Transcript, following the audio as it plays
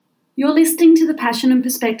You're listening to the Passion and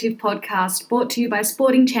Perspective podcast, brought to you by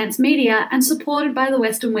Sporting Chance Media and supported by the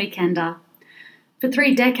Western Weekender. For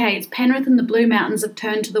 3 decades, Penrith and the Blue Mountains have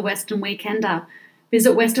turned to the Western Weekender.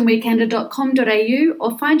 Visit westernweekender.com.au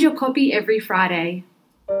or find your copy every Friday.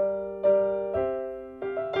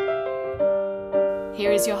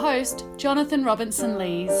 Here is your host, Jonathan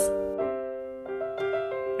Robinson-Lees.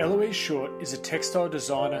 Eloise Short is a textile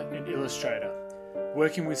designer and illustrator,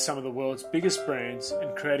 working with some of the world's biggest brands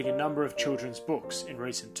and creating a number of children's books in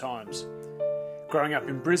recent times. Growing up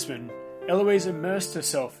in Brisbane, Eloise immersed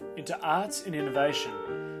herself into arts and innovation,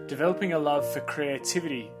 developing a love for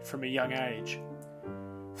creativity from a young age.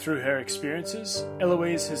 Through her experiences,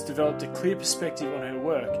 Eloise has developed a clear perspective on her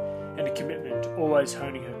work and a commitment to always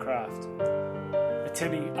honing her craft.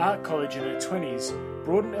 Attending art college in her 20s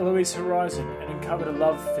broadened Eloise's horizon and uncovered a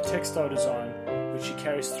love for textile design, which she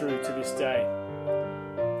carries through to this day.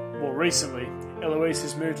 More recently, Eloise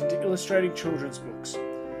has moved into illustrating children's books,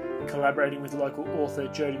 collaborating with local author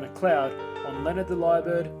Jodie McLeod on Leonard the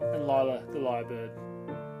Lyrebird and Lila the Lyrebird.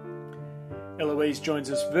 Eloise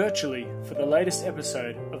joins us virtually for the latest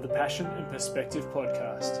episode of the Passion and Perspective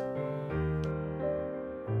podcast.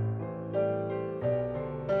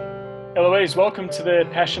 Eloise, welcome to the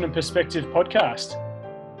Passion and Perspective podcast.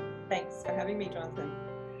 Thanks for having me, Jonathan.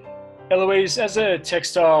 Eloise, as a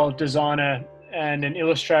textile designer and an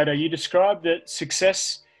illustrator, you describe that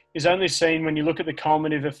success is only seen when you look at the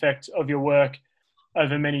cumulative effect of your work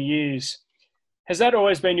over many years. Has that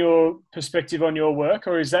always been your perspective on your work,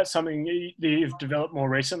 or is that something that you've developed more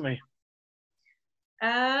recently?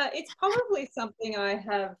 It's probably something I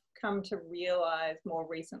have come to realise more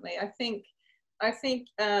recently. I think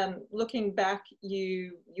looking back,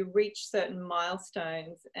 you reach certain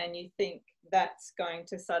milestones and you think that's going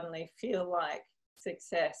to suddenly feel like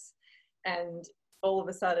success. And all of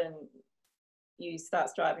a sudden you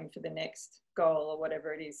start striving for the next goal or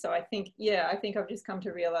whatever it is. So I think I've just come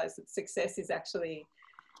to realize that success is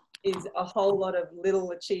a whole lot of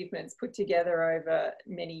little achievements put together over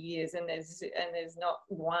many years. And there's not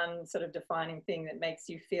one sort of defining thing that makes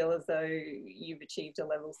you feel as though you've achieved a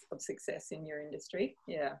level of success in your industry.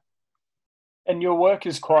 Yeah. And your work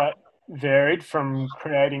is quite varied, from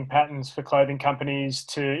creating patterns for clothing companies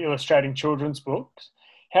to illustrating children's books.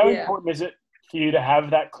 How important is it for you to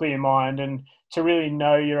have that clear mind and to really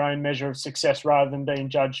know your own measure of success rather than being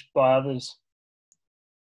judged by others?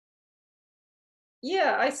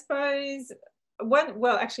 Yeah, I suppose one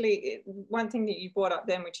thing that you brought up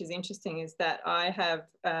then, which is interesting, is that I have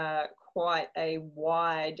quite a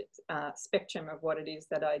wide spectrum of what it is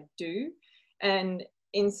that I do. And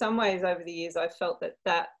in some ways over the years, I felt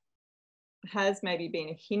that has maybe been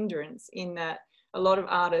a hindrance, in that a lot of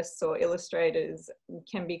artists or illustrators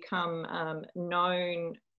can become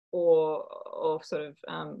known or sort of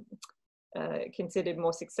considered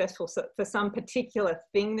more successful for some particular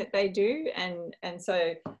thing that they do, and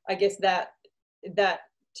so I guess that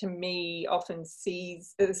to me often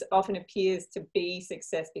appears to be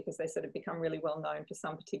success because they sort of become really well known for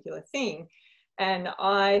some particular thing. And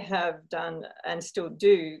I have done and still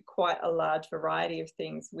do quite a large variety of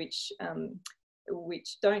things which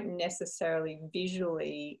don't necessarily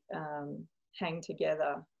visually hang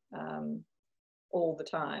together all the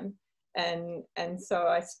time. And so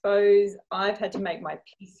I suppose I've had to make my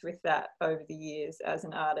peace with that over the years as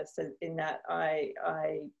an artist, in that I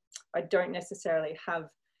don't necessarily have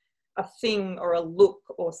a thing or a look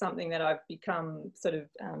or something that I've become sort of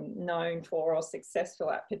known for or successful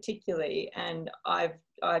at particularly. And I've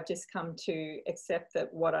just come to accept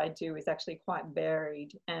that what I do is actually quite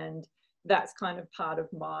varied, and that's kind of part of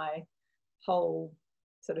my whole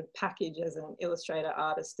sort of package as an illustrator,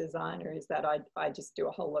 artist, designer, is that I just do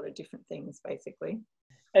a whole lot of different things, basically.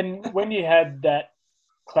 And when you had that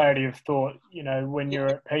clarity of thought, when you're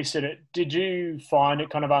at peace at it, did you find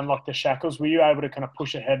it kind of unlocked the shackles? Were you able to kind of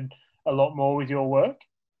push ahead a lot more with your work?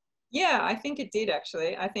 Yeah, I think it did,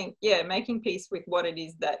 actually. I think, making peace with what it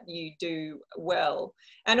is that you do well,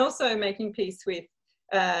 and also making peace with,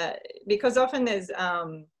 because often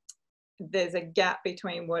there's a gap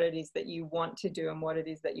between what it is that you want to do and what it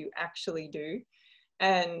is that you actually do.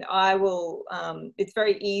 And it's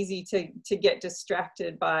very easy to get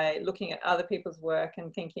distracted by looking at other people's work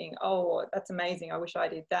and thinking, oh, that's amazing, I wish I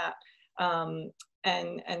did that.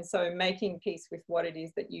 And so making peace with what it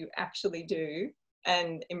is that you actually do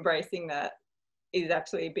and embracing that is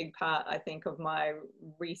actually a big part, I think, of my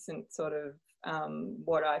recent sort of,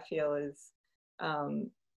 what I feel is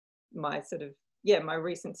my sort of, my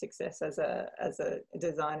recent success as a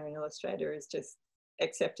designer and illustrator, is just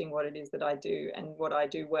accepting what it is that I do and what I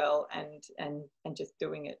do well, and just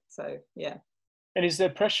doing it. So yeah. And is there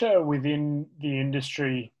pressure within the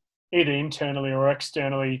industry, either internally or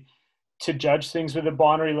externally, to judge things with a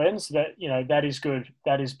binary lens that, that is good,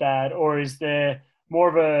 that is bad? Or is there more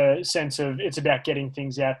of a sense of it's about getting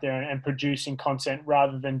things out there and producing content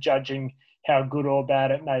rather than judging how good or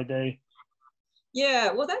bad it may be?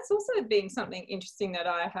 Yeah, well, that's also been something interesting that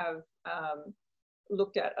I have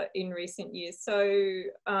looked at in recent years. So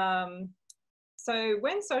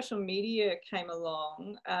when social media came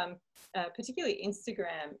along, particularly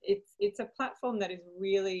Instagram, it's a platform that is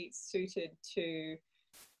really suited to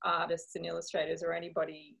artists and illustrators or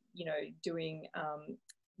anybody doing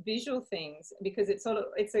visual things, because it's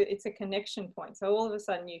a connection point. So all of a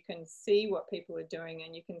sudden you can see what people are doing,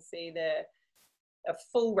 and you can see a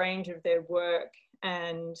full range of their work,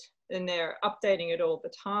 and they're updating it all the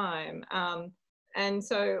time. And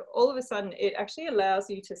so all of a sudden it actually allows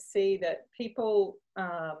you to see that people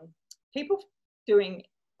doing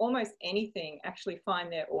almost anything actually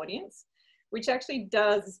find their audience, which actually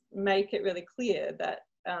does make it really clear that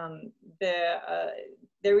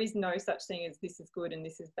there is no such thing as this is good and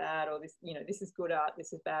this is bad, or this is good art,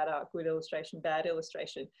 this is bad art, good illustration, bad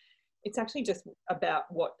illustration. It's actually just about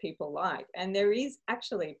what people like. And there is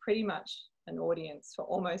actually pretty much an audience for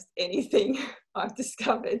almost anything I've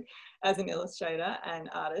discovered as an illustrator and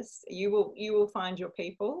artist. You will find your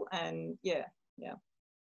people, and yeah.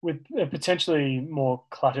 With a potentially more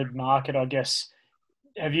cluttered market, I guess,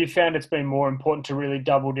 have you found it's been more important to really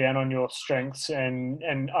double down on your strengths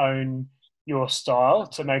and own your style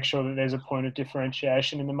to make sure that there's a point of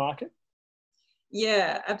differentiation in the market?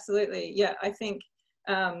 Yeah, absolutely. Yeah, I think,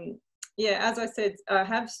 as I said, I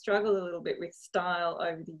have struggled a little bit with style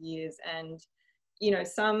over the years, and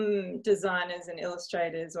some designers and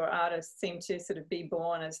illustrators or artists seem to sort of be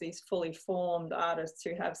born as these fully formed artists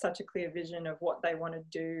who have such a clear vision of what they want to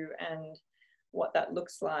do and what that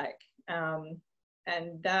looks like.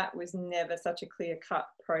 And that was never such a clear-cut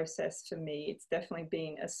process for me. It's definitely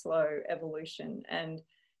been a slow evolution. And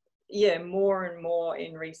yeah, more and more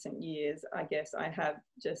in recent years, I guess I have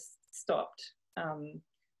just stopped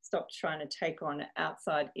trying to take on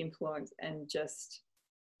outside influence and just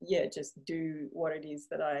do what it is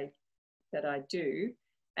that I do.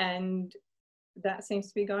 And that seems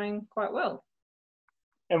to be going quite well.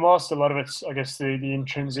 And whilst a lot of it's, I guess, the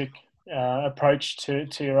intrinsic approach to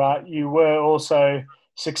your art, you were also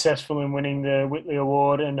successful in winning the Whitley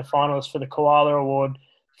Award and the finalist for the Koala Award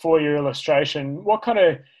for your illustration. What kind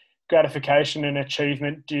of gratification and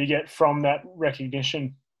achievement do you get from that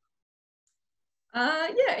recognition?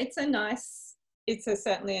 It's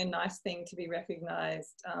certainly a nice thing to be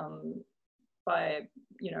recognised by a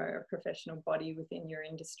professional body within your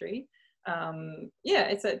industry.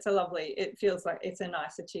 It's a lovely. It feels like it's a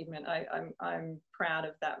nice achievement. I'm proud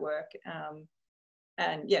of that work,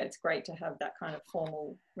 and yeah, it's great to have that kind of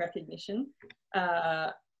formal recognition.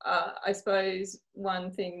 I suppose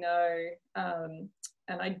one thing though,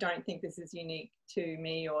 and I don't think this is unique to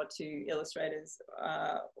me or to illustrators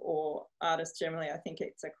or artists generally. I think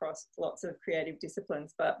it's across lots of creative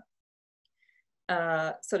disciplines, but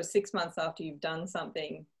sort of 6 months after you've done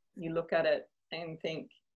something, you look at it and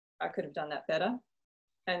think, I could have done that better.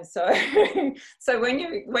 And so so when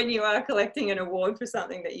you are collecting an award for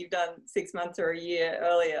something that you've done 6 months or a year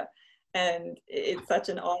earlier, and it's such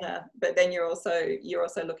an honor, but then you're also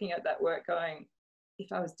looking at that work going,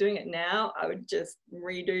 if I was doing it now, I would just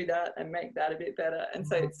redo that and make that a bit better. And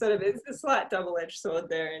so it's a slight double-edged sword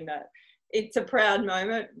there, in that it's a proud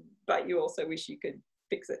moment, but you also wish you could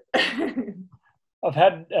fix it. I've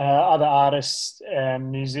had other artists,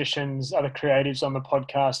 musicians, other creatives on the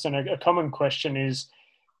podcast, and a common question is,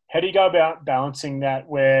 how do you go about balancing that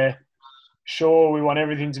where, sure, we want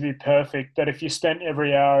everything to be perfect, but if you spent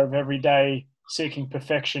every hour of every day seeking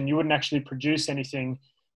perfection, you wouldn't actually produce anything.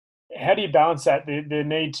 How do you balance that, the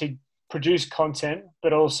need to produce content,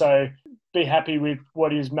 but also be happy with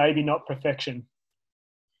what is maybe not perfection?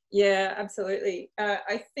 Yeah, absolutely.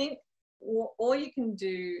 I think all you can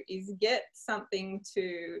do is get something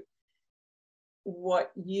to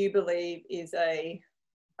what you believe is a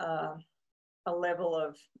level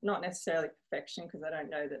of, not necessarily perfection, because I don't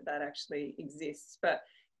know that actually exists, but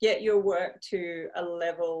get your work to a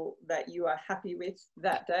level that you are happy with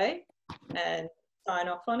that day and sign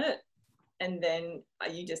off on it. And then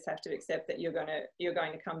you just have to accept that you're going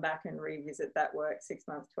to come back and revisit that work 6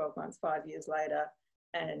 months, 12 months, 5 years later,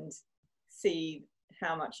 and see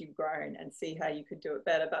how much you've grown and see how you could do it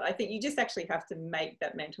better. But I think you just actually have to make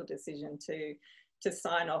that mental decision to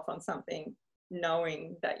sign off on something,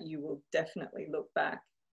 knowing that you will definitely look back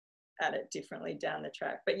at it differently down the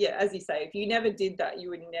track. But yeah, as you say, if you never did that, you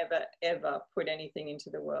would never ever put anything into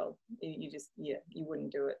the world. You just, yeah, you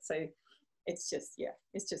wouldn't do it. So it's just, yeah,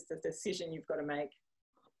 it's just a decision you've got to make.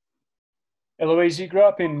 Eloise, you grew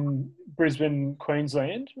up in Brisbane,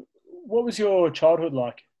 Queensland. What was your childhood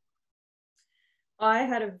like? I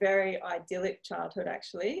had a very idyllic childhood,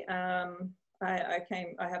 actually. I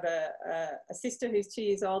have a sister who's 2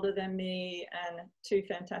 years older than me and two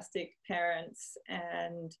fantastic parents.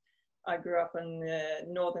 And I grew up in the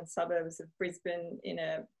northern suburbs of Brisbane in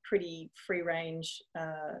a pretty free range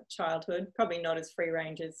childhood, probably not as free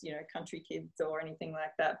range as, you know, country kids or anything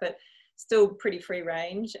like that, but still pretty free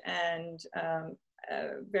range and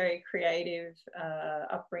a very creative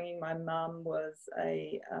upbringing. My mum was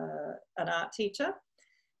an art teacher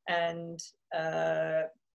and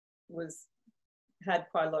had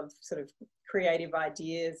quite a lot of sort of creative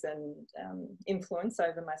ideas and influence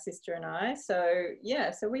over my sister and I. So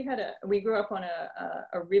yeah, so we grew up on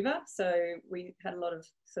a river, so we had a lot of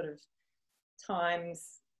sort of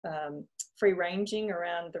times free ranging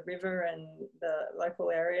around the river and the local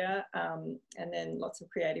area, and then lots of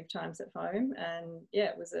creative times at home. And yeah,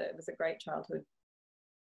 it was a great childhood.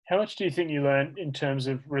 How much do you think you learned in terms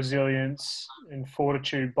of resilience and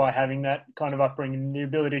fortitude by having that kind of upbringing, the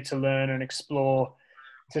ability to learn and explore,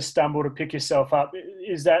 to stumble, to pick yourself up?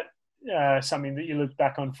 Is that something that you look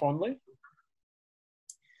back on fondly?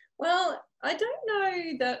 Well, I don't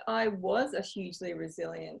know that I was a hugely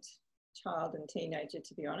resilient child and teenager,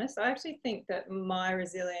 to be honest. I actually think that my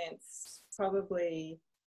resilience probably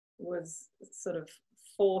was sort of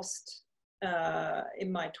forced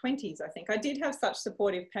in my 20s. I think I did have such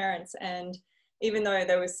supportive parents, and even though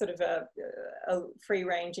there was sort of a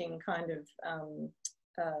free-ranging kind of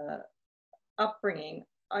upbringing,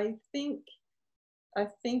 I think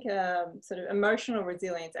sort of emotional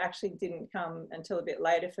resilience actually didn't come until a bit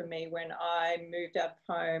later for me, when I moved out of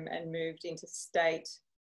home and moved interstate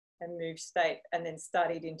and moved state and then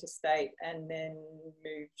studied interstate and then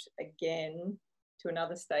moved again to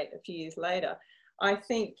another state a few years later. I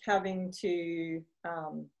think having to,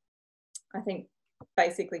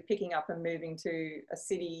 basically picking up and moving to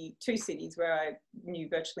two cities where I knew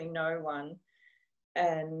virtually no one,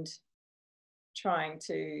 and trying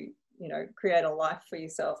to, you know, create a life for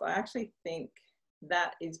yourself. I actually think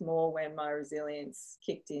that is more when my resilience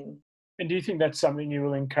kicked in. And do you think that's something you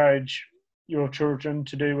will encourage your children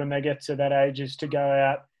to do when they get to that age, is to go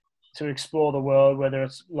out to explore the world, whether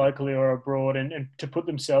it's locally or abroad, and to put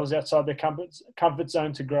themselves outside their comfort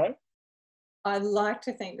zone to grow? I'd like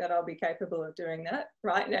to think that I'll be capable of doing that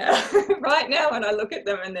right now. Right now, when I look at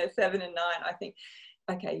them and they're 7 and 9, I think,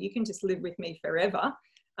 okay, you can just live with me forever.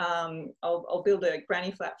 I'll build a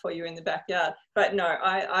granny flat for you in the backyard. But no,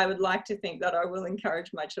 I would like to think that I will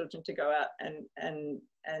encourage my children to go out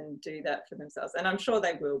and do that for themselves. And I'm sure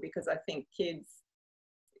they will, because I think kids,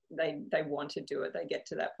 they want to do it. They get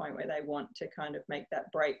to that point where they want to kind of make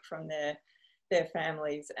that break from their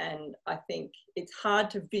families. And I think it's hard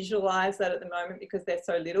to visualize that at the moment because they're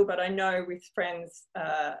so little. But I know with friends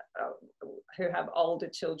who have older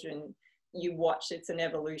children, you watch, it's an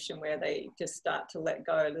evolution where they just start to let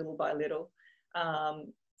go little by little.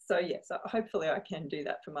 So hopefully I can do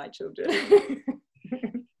that for my children.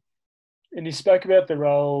 And you spoke about the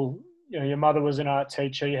role, you know, your mother was an art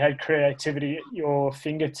teacher, you had creativity at your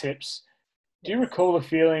fingertips. Do you recall the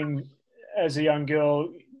feeling as a young girl,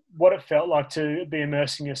 what it felt like to be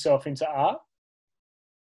immersing yourself into art?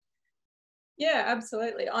 Yeah,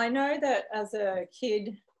 absolutely. I know that as a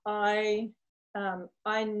kid, I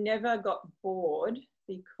never got bored,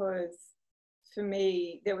 because for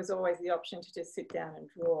me, there was always the option to just sit down and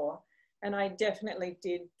draw. And I definitely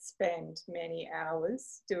did spend many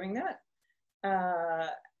hours doing that.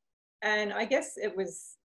 And I guess that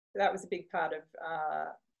was a big part of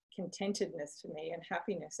contentedness for me and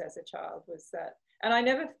happiness as a child, was that. And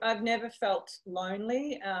I've never felt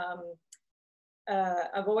lonely.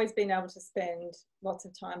 I've always been able to spend lots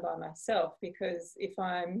of time by myself, because if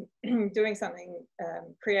I'm doing something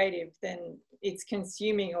creative, then it's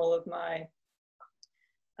consuming all of my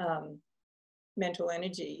mental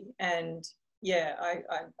energy. And yeah,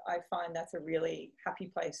 I find that's a really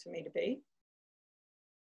happy place for me to be.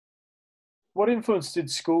 What influence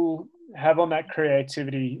did school have on that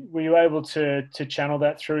creativity? Were you able to channel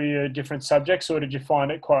that through your different subjects, or did you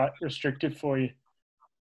find it quite restrictive for you?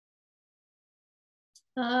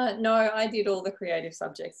 No, I did all the creative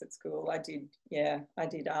subjects at school. I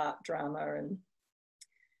did art, drama, and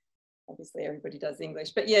obviously everybody does English.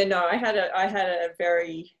 But yeah, no, I had a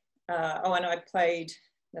very, and I played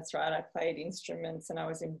That's right. I played instruments and I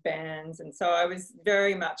was in bands. And so I was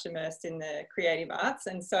very much immersed in the creative arts.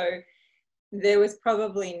 And so there was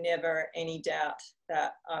probably never any doubt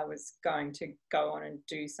that I was going to go on and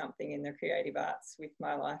do something in the creative arts with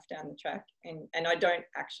my life down the track. And I don't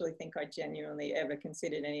actually think I genuinely ever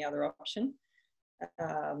considered any other option.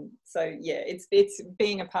 So yeah, it's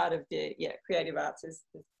being a part of the creative arts has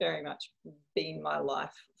very much been my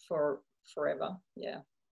life for forever. Yeah.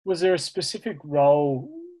 Was there a specific role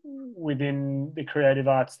within the creative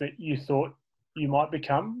arts that you thought you might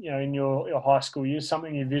become, in your high school years,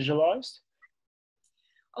 something you visualized?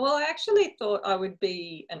 Well, I actually thought I would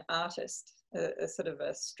be an artist, a sort of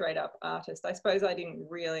a straight up artist. I suppose I didn't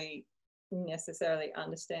really necessarily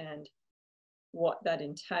understand what that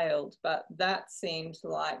entailed, but that seemed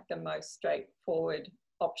like the most straightforward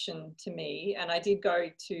option to me. And I did go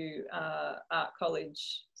to art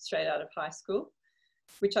college straight out of high school,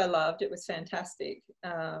 which I loved. It was fantastic.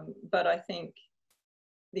 But I think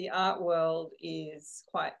the art world is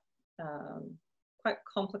quite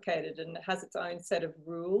complicated and it has its own set of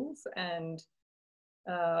rules. And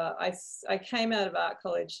I came out of art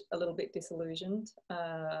college a little bit disillusioned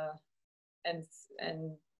and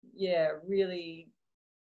yeah, really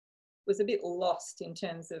was a bit lost in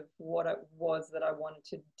terms of what it was that I wanted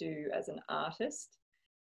to do as an artist.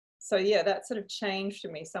 So yeah, that sort of changed for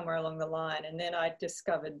me somewhere along the line. And then I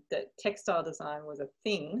discovered that textile design was a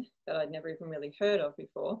thing that I'd never even really heard of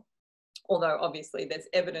before. Although obviously there's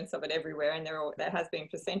evidence of it everywhere and there has been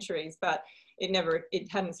for centuries, but it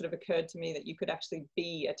hadn't sort of occurred to me that you could actually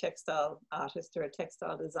be a textile artist or a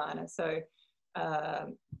textile designer. So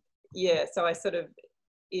yeah, so I sort of,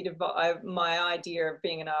 my idea of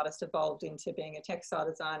being an artist evolved into being a textile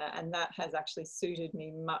designer, and that has actually suited me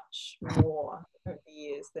much more over the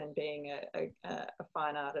years than being a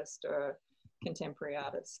fine artist or a contemporary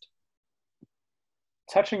artist.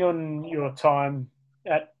 Touching on your time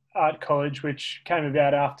at art college, which came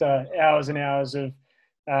about after hours and hours of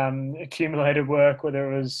accumulated work, whether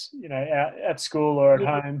it was out at school or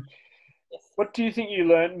at home. Yes. What do you think you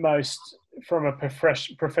learned most from a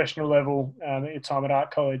professional level at your time at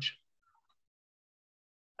art college?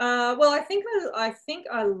 Well, I think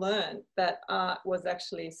I learned that art was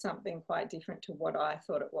actually something quite different to what I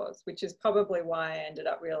thought it was, which is probably why I ended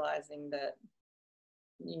up realizing that,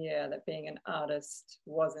 yeah, that being an artist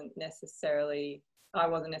I wasn't necessarily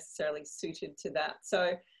suited to that.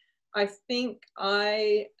 So I think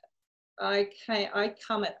I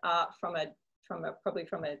come at art from a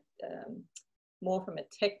more from a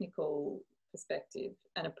technical perspective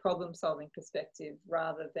and a problem-solving perspective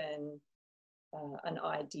rather than an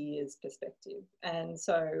ideas perspective. And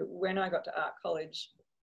so when I got to art college,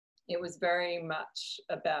 it was very much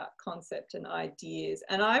about concept and ideas.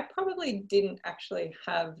 And I probably didn't actually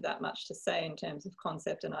have that much to say in terms of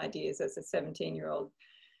concept and ideas as a 17-year-old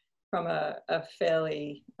from a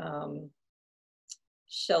fairly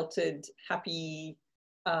sheltered, happy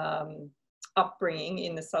upbringing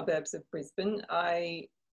in the suburbs of Brisbane.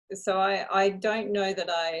 So I don't know that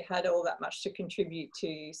I had all that much to contribute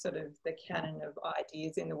to sort of the canon of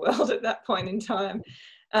ideas in the world at that point in time.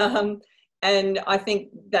 And I think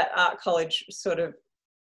that art college sort of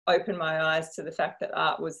opened my eyes to the fact that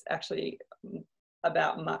art was actually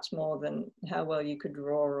about much more than how well you could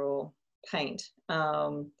draw or paint.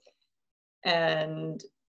 And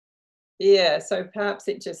yeah, so perhaps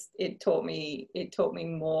it taught me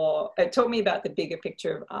about the bigger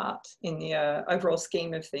picture of art in the overall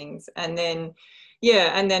scheme of things. And then,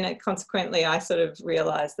 yeah, and then consequently I sort of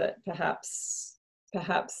realized that perhaps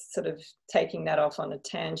sort of taking that off on a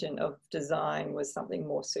tangent of design was something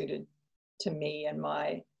more suited to me and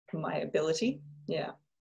my ability. Yeah.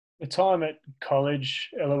 The time at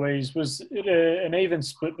college, Eloise, was it an even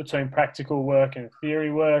split between practical work and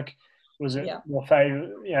theory work? Was it more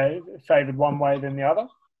favoured one way than the other?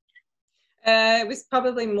 It was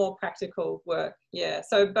probably more practical work, yeah.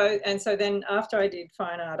 So both, and so then after I did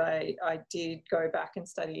fine art, I did go back and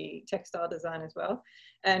study textile design as well.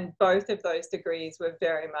 And both of those degrees were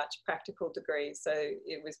very much practical degrees. So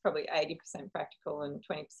it was probably 80% practical and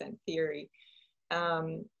 20% theory.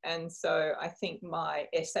 And so I think my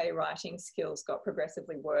essay writing skills got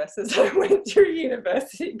progressively worse as I went through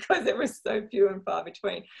university because it was so few and far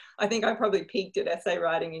between. I think I probably peaked at essay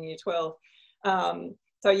writing in year 12.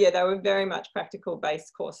 So yeah, they were very much practical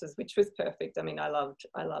based courses, which was perfect. I mean, I loved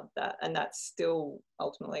that. And that's still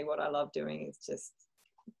ultimately what I love doing, is just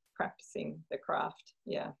practicing the craft.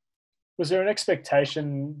 Yeah. Was there an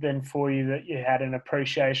expectation then for you that you had an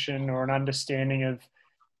appreciation or an understanding of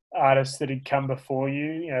artists that had come before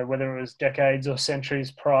you, whether it was decades or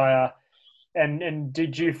centuries prior, And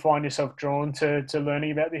did you find yourself drawn to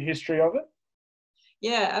learning about the history of it?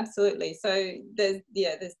 Yeah, absolutely. So there's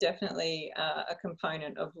definitely a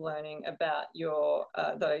component of learning about your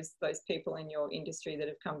those people in your industry that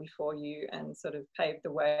have come before you and sort of paved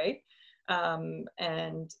the way.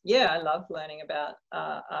 And yeah, I love learning about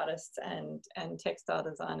artists and textile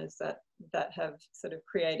designers that have sort of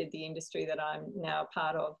created the industry that I'm now a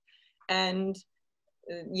part of. And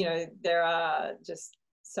you know, there are just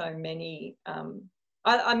so many.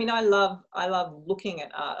 I mean, I love looking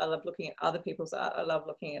at art. I love looking at other people's art. I love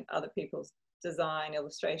looking at other people's design,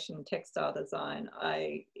 illustration, textile design.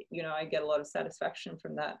 I get a lot of satisfaction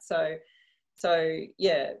from that. So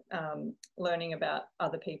yeah, learning about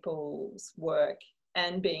other people's work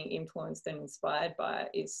and being influenced and inspired by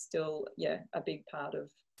it is still, a big part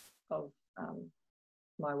of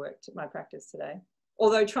my work, my practice today.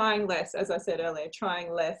 Although trying less, as I said earlier,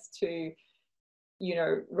 trying less to,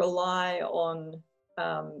 rely on,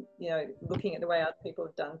 looking at the way other people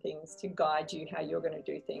have done things to guide you how you're going to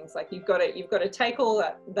do things. Like you've got to take all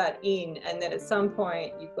that in, and then at some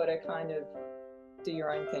point you've got to kind of do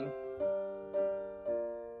your own thing.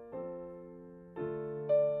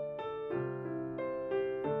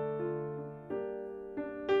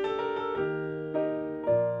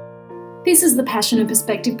 This is the Passion and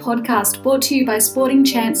Perspective podcast, brought to you by Sporting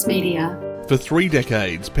Chance Media. For 3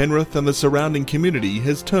 decades, Penrith and the surrounding community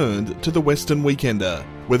has turned to the Western Weekender.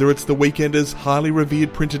 Whether it's the Weekender's highly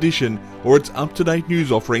revered print edition or its up-to-date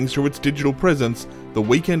news offerings through its digital presence, the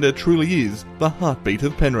Weekender truly is the heartbeat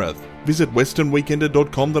of Penrith. Visit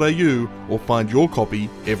westernweekender.com.au or find your copy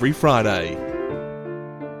every Friday.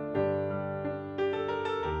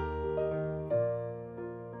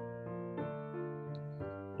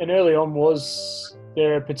 And early on, was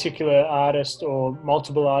there a particular artist or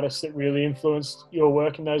multiple artists that really influenced your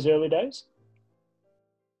work in those early days?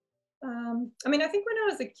 I mean, I think when I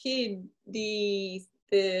was a kid, the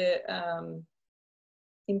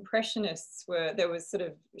Impressionists there was sort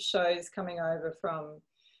of shows coming over from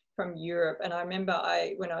Europe. And I remember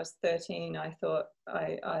when I was 13, I thought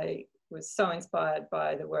I was so inspired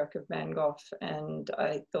by the work of Van Gogh, and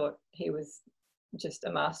I thought he was just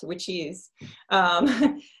a master, which he is.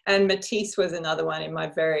 And Matisse was another one in my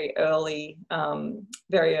very early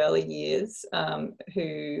years,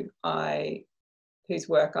 whose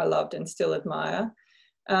work I loved and still admire.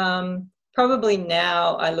 Probably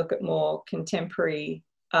now I look at more contemporary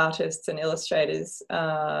artists and illustrators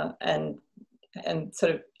and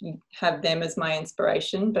sort of have them as my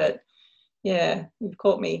inspiration. But yeah, you've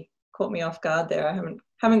caught me off guard there. I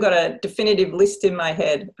haven't got a definitive list in my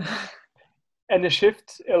head. And the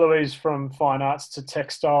shift, Eloise, from fine arts to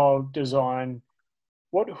textile design,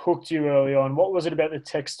 what hooked you early on? What was it about the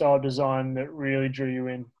textile design that really drew you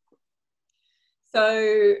in?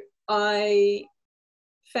 So I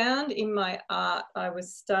found in my art, I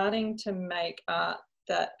was starting to make art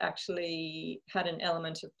that actually had an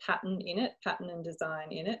element of pattern and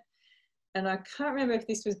design in it. And I can't remember if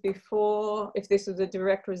this was a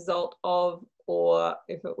direct result of, or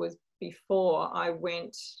if it was before. I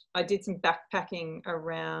did some backpacking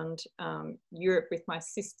around Europe with my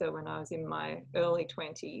sister when I was in my early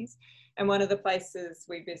 20s. And one of the places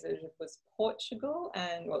we visited was Portugal,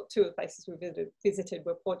 and two of the places we visited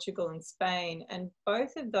were Portugal and Spain. And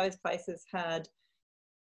both of those places had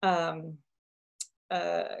quite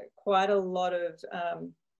a lot of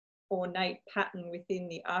ornate pattern within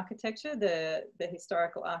the architecture, the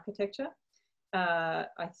historical architecture. I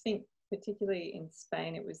think particularly in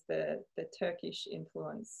Spain, it was the Turkish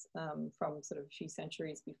influence from sort of a few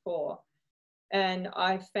centuries before. And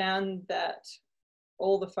I found that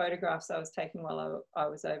all the photographs I was taking while I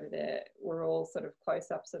was over there were all sort of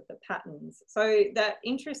close-ups of the patterns. So that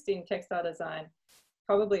interest in textile design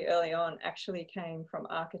probably early on actually came from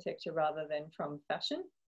architecture rather than from fashion.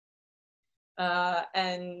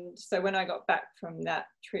 And so when I got back from that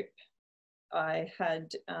trip, I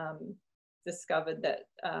had discovered that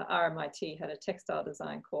RMIT had a textile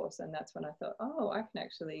design course, and that's when I thought, I can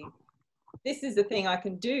actually, this is the thing I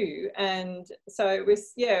can do. And so it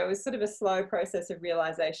was sort of a slow process of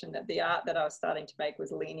realization that the art that I was starting to make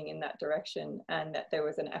was leaning in that direction, and that there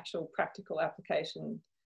was an actual practical application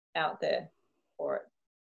out there for it.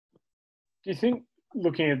 Do you think,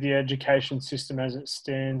 looking at the education system as it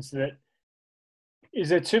stands, that is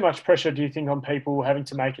there too much pressure, do you think, on people having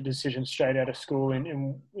to make a decision straight out of school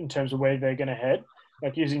in terms of where they're going to head?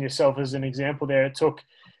 Like, using yourself as an example there, it took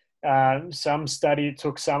some study, it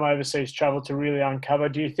took some overseas travel to really uncover.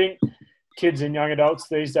 Do you think kids and young adults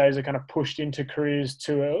these days are kind of pushed into careers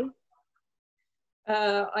too early?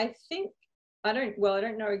 I think I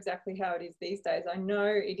don't know exactly how it is these days. I know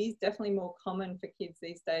it is definitely more common for kids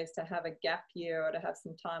these days to have a gap year or to have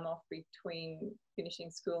some time off between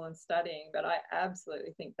finishing school and studying. But I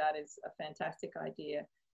absolutely think that is a fantastic idea,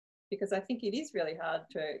 because I think it is really hard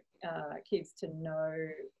for kids to know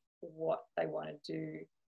what they want to do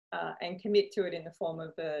and commit to it in the form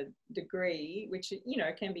of a degree, which, you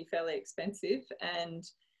know, can be fairly expensive. And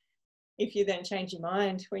if you then change your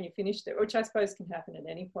mind when you finished it, which I suppose can happen at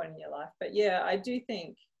any point in your life. But yeah, I do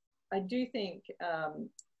think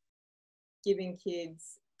giving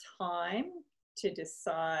kids time to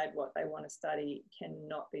decide what they want to study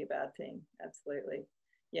cannot be a bad thing. Absolutely.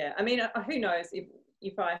 Yeah. I mean, who knows,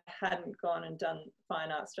 if I hadn't gone and done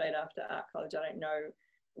fine art straight after art college, I don't know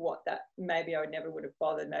what that, maybe I never would have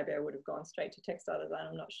bothered. Maybe I would have gone straight to textile design.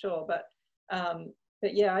 I'm not sure. But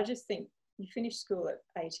yeah, I just think you finish school at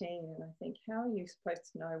 18 and I think, how are you supposed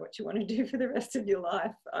to know what you want to do for the rest of your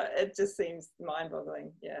life? It just seems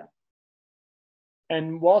mind-boggling. Yeah.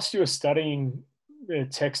 And whilst you were studying the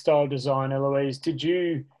textile design, Eloise, did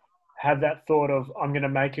you have that thought of, I'm going to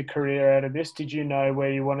make a career out of this? Did you know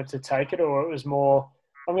where you wanted to take it, or it was more,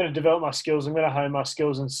 I'm going to develop my skills, I'm going to hone my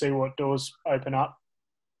skills and see what doors open up?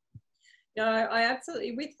 No, I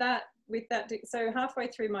absolutely, with that, so halfway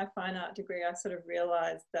through my fine art degree, I sort of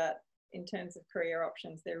realized that in terms of career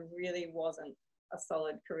options, there really wasn't a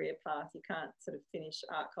solid career path. You can't sort of finish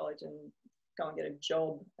art college and go and get a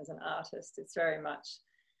job as an artist. It's very much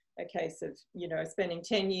a case of, you know, spending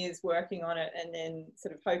 10 years working on it and then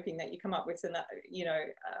sort of hoping that you come up with, you know,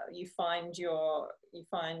 you find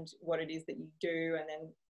what it is that you do, and then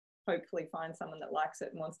hopefully find someone that likes it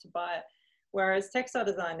and wants to buy it. Whereas textile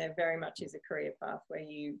design, there very much is a career path where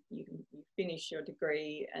you finish your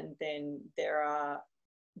degree and then there are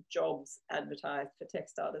jobs advertised for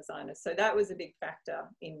textile designers. So that was a big factor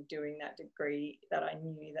in doing that degree, that I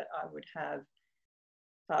knew that I would have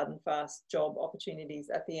hard and fast job opportunities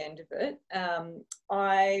at the end of it.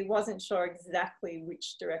 I wasn't sure exactly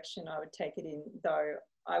which direction I would take it in, though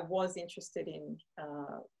I was interested in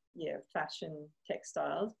fashion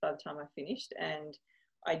textiles by the time I finished, and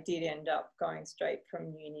I did end up going straight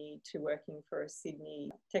from uni to working for a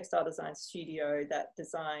Sydney textile design studio that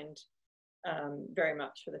designed very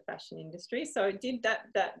much for the fashion industry. So it did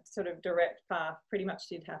that sort of direct path pretty much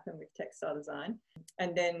did happen with textile design.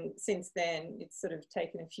 And then since then, it's sort of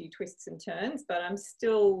taken a few twists and turns, but I'm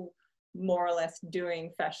still more or less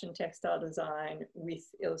doing fashion textile design with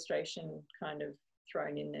illustration kind of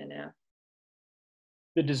thrown in there now.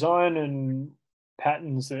 The design and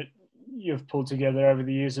patterns that you've pulled together over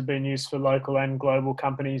the years have been used for local and global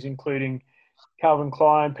companies, including Calvin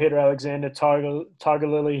Klein, Peter Alexander, Tiger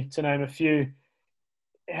Lily, to name a few.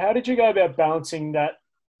 How did you go about balancing that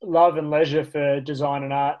love and leisure for design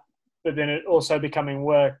and art, but then it also becoming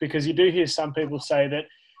work? Because you do hear some people say that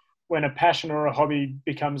when a passion or a hobby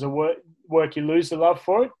becomes a work, you lose the love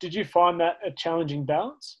for it. Did you find that a challenging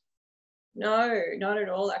balance? No, not at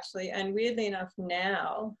all, actually. And weirdly enough,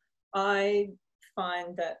 now I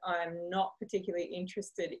find that I'm not particularly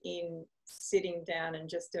interested in sitting down and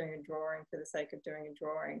just doing a drawing for the sake of doing a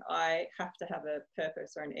drawing. I have to have a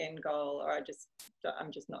purpose or an end goal, or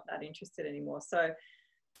I'm just not that interested anymore. So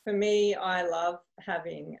for me, I love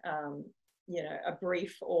having a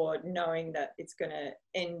brief, or knowing that it's going to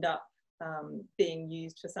end up being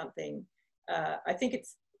used for something. I think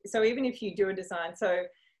it's, so even if you do a design, so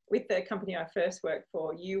with the company I first worked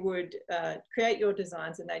for, you would create your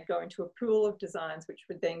designs and they'd go into a pool of designs, which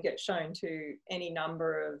would then get shown to any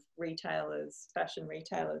number of retailers, fashion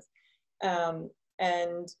retailers.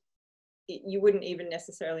 You wouldn't even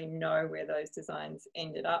necessarily know where those designs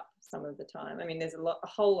ended up some of the time. I mean, there's a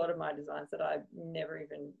whole lot of my designs that I never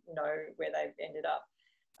even know where they've ended up.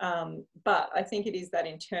 But I think it is that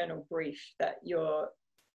internal brief that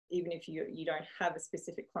even if you don't have a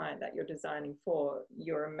specific client that you're designing for,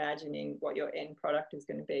 you're imagining what your end product is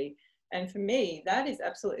going to be. And for me, that is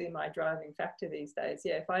absolutely my driving factor these days.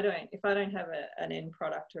 Yeah, if I don't have an end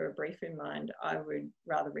product or a brief in mind, I would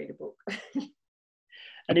rather read a book.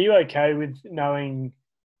 And are you okay with knowing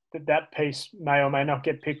that piece may or may not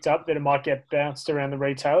get picked up, that it might get bounced around the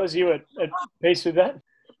retailers? Are you at peace with that?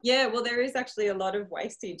 Yeah, well, there is actually a lot of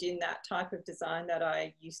wastage in that type of design that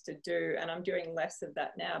I used to do, and I'm doing less of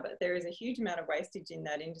that now, but there is a huge amount of wastage in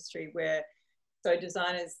that industry where, so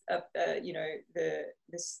designers, the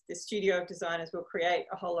studio of designers will create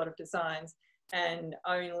a whole lot of designs, and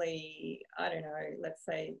only, I don't know, let's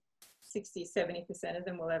say 60-70% of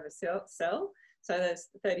them will ever sell. So there's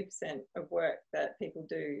 30% of work that people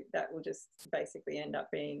do that will just basically end up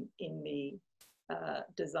being in the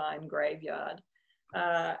design graveyard.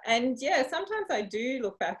 And yeah, sometimes I do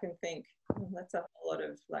look back and think, that's a whole lot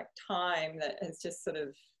of like time that has just sort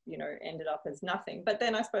of, you know, ended up as nothing. But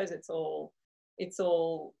then I suppose it's all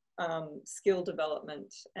skill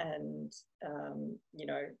development and, you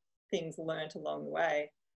know, things learnt along the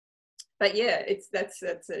way. But yeah, that's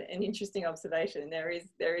an interesting observation. There is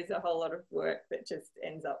a whole lot of work that just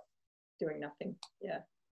ends up doing nothing. Yeah.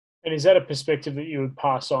 And is that a perspective that you would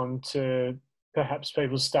pass on to perhaps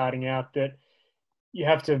people starting out, that you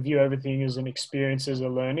have to view everything as an experience, as a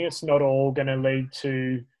learning? It's not all going to lead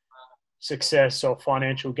to success or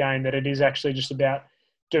financial gain, that it is actually just about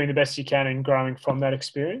doing the best you can and growing from that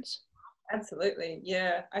experience? Absolutely.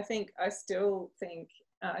 Yeah. I still think,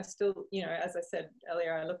 you know, as I said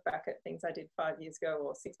earlier, I look back at things I did 5 years ago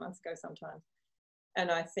or 6 months ago sometimes,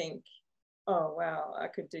 and I think, oh, wow, I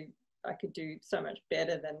could do so much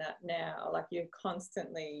better than that now. Like your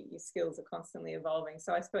skills are constantly evolving.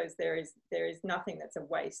 So I suppose there is nothing that's a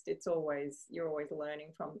waste. You're always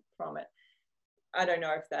learning from it. I don't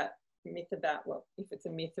know if that myth about, well, if it's a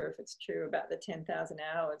myth or if it's true about the 10,000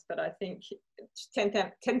 hours, but I think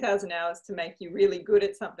 10,000 hours to make you really good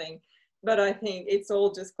at something. But I think it's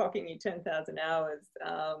all just clocking you 10,000 hours,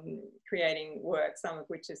 creating work, some of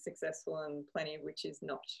which is successful and plenty of which is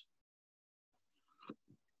not.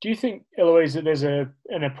 Do you think, Eloise, that there's an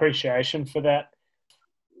appreciation for that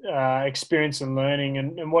experience and learning?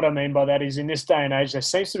 And what I mean by that is, in this day and age, there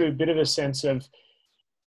seems to be a bit of a sense of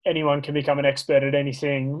anyone can become an expert at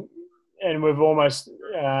anything, and we're almost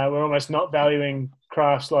not valuing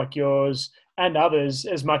crafts like yours and others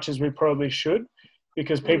as much as we probably should,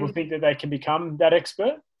 because people think that they can become that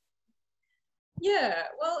expert. Yeah,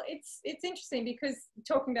 well, it's interesting, because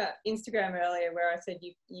talking about Instagram earlier, where I said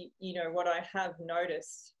you know what I have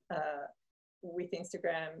noticed with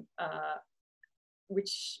Instagram,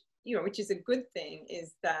 which is a good thing,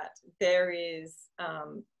 is that there is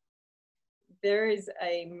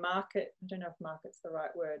a market. I don't know if market's the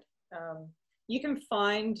right word. You can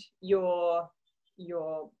find your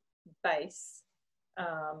base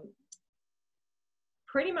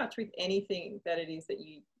pretty much with anything that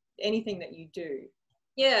you do.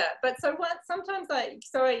 Yeah, but sometimes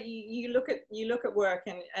you look at work,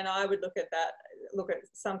 and I would look at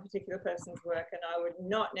some particular person's work, and I would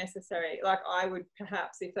not necessarily, like, I would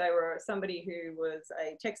perhaps, if they were somebody who was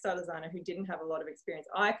a textile designer who didn't have a lot of experience,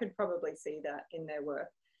 I could probably see that in their work,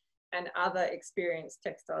 and other experienced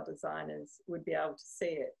textile designers would be able to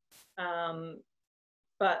see it.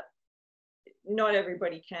 But not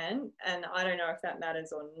everybody can, and I don't know if that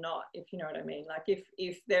matters or not, if you know what I mean. Like,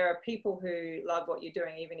 if there are people who love what you're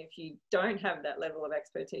doing, even if you don't have that level of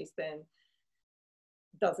expertise, then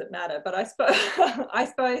does it matter? But I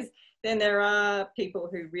suppose then there are people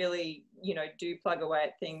who really, you know, do plug away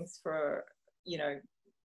at things for, you know,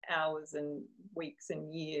 hours and weeks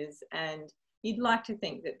and years, and you'd like to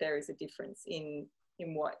think that there is a difference in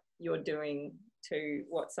what you're doing to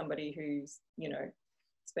what somebody who's, you know,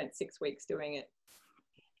 spent 6 weeks doing it.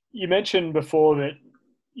 You mentioned before that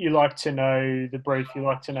you like to know the brief, you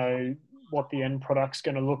like to know what the end product's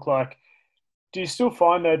going to look like. Do you still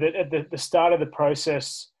find, though, that at the start of the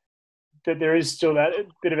process that there is still that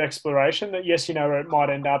bit of exploration, that yes, you know where it might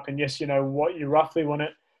end up, and yes, you know what you roughly want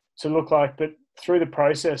it to look like, but through the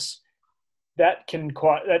process, that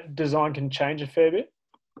design can change a fair bit?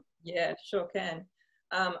 Yeah, sure can.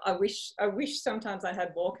 I wish sometimes I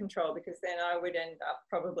had more control, because then I would end up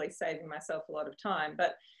probably saving myself a lot of time.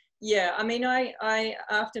 But yeah, I mean, I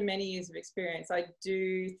after many years of experience, I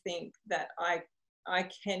do think that I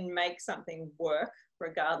can make something work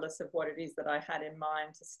regardless of what it is that I had in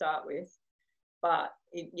mind to start with. But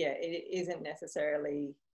it isn't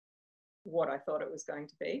necessarily what I thought it was going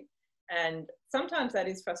to be. And sometimes that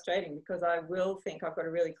is frustrating, because I will think I've got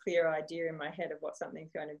a really clear idea in my head of what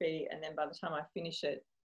something's going to be, and then by the time I finish it,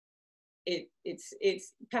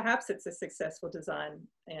 it's perhaps it's a successful design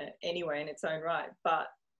anyway in its own right, but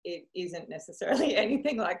it isn't necessarily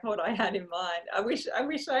anything like what I had in mind. I wish I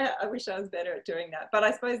was better at doing that, but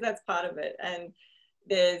I suppose that's part of it. And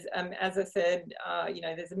there's as I said, you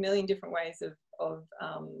know, there's a million different ways of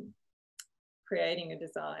creating a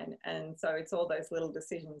design, and so it's all those little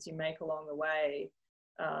decisions you make along the way,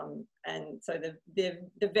 and so the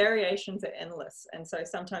variations are endless, and so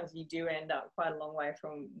sometimes you do end up quite a long way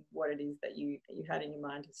from what it is that you had in your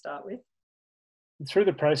mind to start with. Through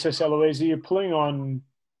the process, Eloise, are you pulling on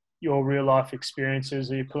your real life experiences?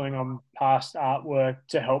 Are you pulling on past artwork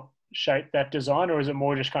to help shape that design, or is it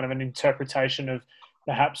more just kind of an interpretation of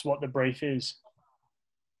perhaps what the brief is?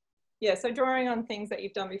 Yeah, so drawing on things that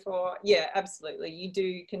you've done before, yeah, absolutely. You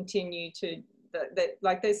do continue to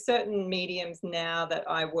like there's certain mediums now that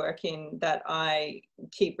I work in that I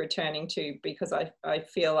keep returning to because I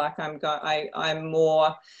feel like I'm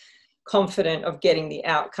more confident of getting the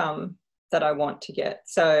outcome that I want to get.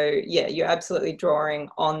 So yeah, you're absolutely drawing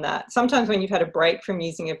on that. Sometimes when you've had a break from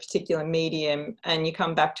using a particular medium and you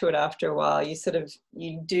come back to it after a while,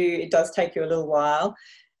 it does take you a little while,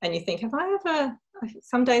 and you think,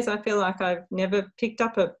 some days I feel like I've never picked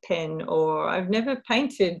up a pen, or I've never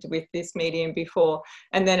painted with this medium before,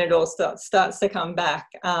 and then it all starts to come back.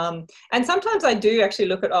 And sometimes I do actually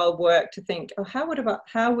look at old work to think, oh, how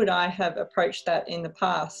would I have approached that in the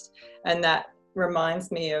past? And that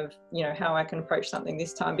reminds me of, how I can approach something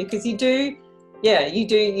this time, because you do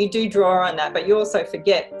draw on that, but you also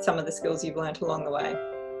forget some of the skills you've learnt along the way.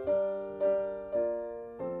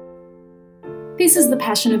 This is the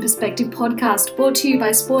Passion and Perspective podcast, brought to you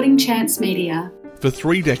by Sporting Chance Media. For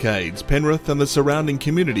 3 decades, Penrith and the surrounding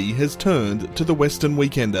community has turned to the Western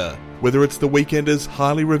Weekender. Whether it's the Weekender's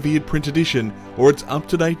highly revered print edition or its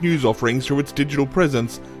up-to-date news offerings through its digital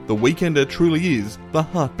presence, the Weekender truly is the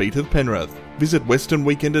heartbeat of Penrith. Visit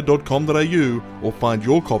westernweekender.com.au or find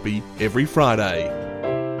your copy every Friday.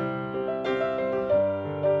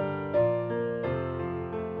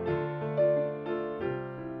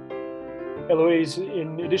 Eloise,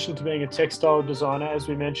 in addition to being a textile designer, as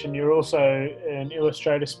we mentioned, you're also an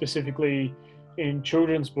illustrator specifically in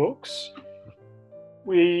children's books.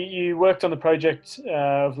 You worked on the project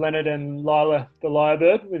of Leonard and Lila the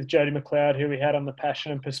Lyrebird with Jodie McLeod, who we had on the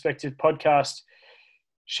Passion and Perspective podcast.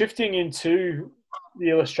 Shifting into the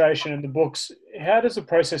illustration and the books, how does the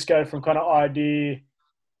process go from kind of idea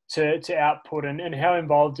to output, and how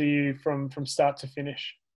involved are you from start to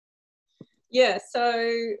finish? Yeah,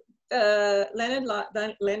 so Leonard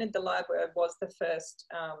the Lyrebird was the first.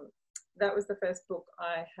 That was the first book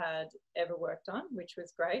I had ever worked on, which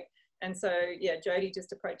was great. And so, yeah, Jodie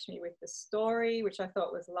just approached me with the story, which I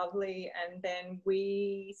thought was lovely. And then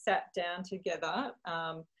we sat down together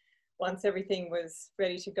once everything was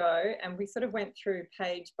ready to go, and we sort of went through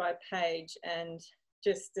page by page and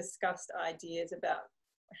just discussed ideas about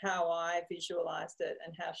how I visualized it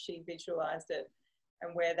and how she visualized it,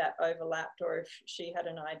 and where that overlapped, or if she had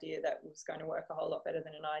an idea that was going to work a whole lot better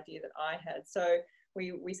than an idea that I had. So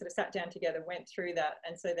we sort of sat down together, went through that,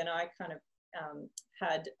 and so then I kind of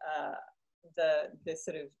had the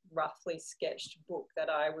sort of roughly sketched book that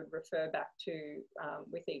I would refer back to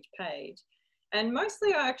with each page. And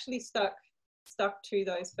mostly I actually stuck to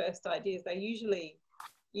those first ideas.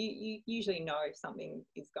 You usually know if something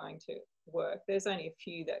is going to work. There's only a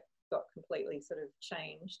few that got completely sort of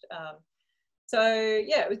changed. So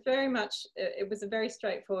yeah, it was a very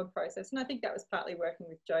straightforward process. And I think that was partly working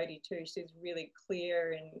with Jodie too. She's really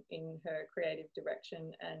clear in her creative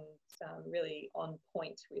direction, and really on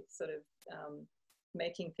point with sort of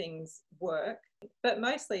making things work. But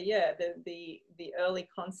mostly, yeah, the early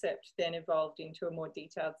concept then evolved into a more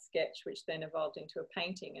detailed sketch, which then evolved into a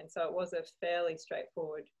painting. And so it was a fairly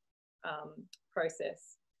straightforward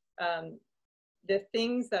process. The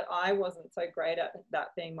things that I wasn't so great at,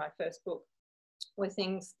 that being my first book, were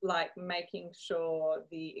things like making sure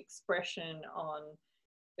the expression on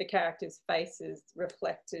the characters' faces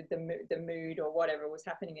reflected the mood or whatever was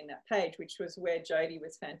happening in that page, which was where Jodie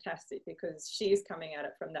was fantastic, because she is coming at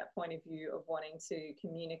it from that point of view of wanting to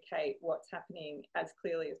communicate what's happening as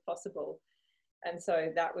clearly as possible. And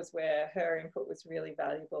so that was where her input was really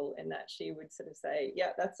valuable, in that she would sort of say,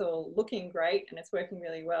 yeah, that's all looking great and it's working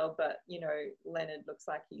really well, but, Leonard looks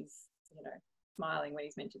like he's, smiling when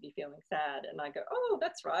he's meant to be feeling sad. And I go, oh,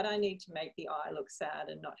 that's right, I need to make the eye look sad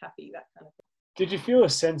and not happy, that kind of thing. Did you feel a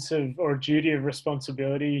sense of, or a duty of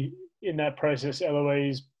responsibility in that process,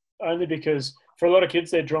 Eloise? Only because for a lot of kids,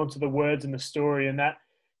 they're drawn to the words and the story, and that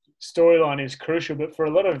storyline is crucial. But for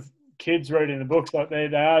a lot of kids reading the books, like they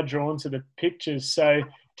are drawn to the pictures. So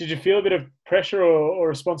did you feel a bit of pressure or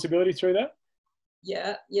responsibility through that?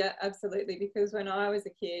 Yeah, absolutely. Because when I was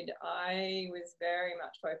a kid, I was very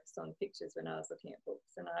much focused on pictures when I was looking at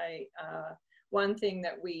books. And one thing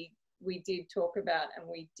that we did talk about, and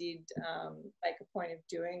we did make a point of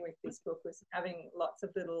doing with this book, was having lots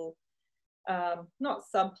of little, not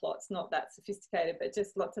subplots, not that sophisticated, but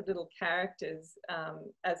just lots of little characters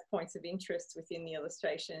as points of interest within the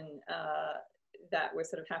illustration that were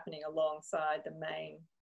sort of happening alongside the main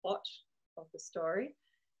plot of the story.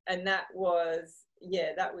 And that was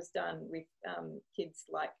done with kids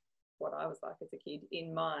like what I was like as a kid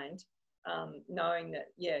in mind, knowing that,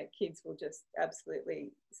 kids will just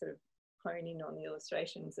absolutely sort of hone in on the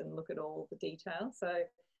illustrations and look at all the detail. So,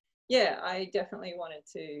 yeah, I definitely wanted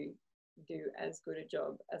to do as good a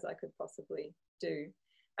job as I could possibly do.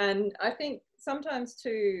 And I think sometimes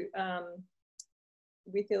too,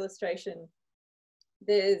 with illustration,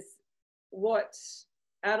 there's what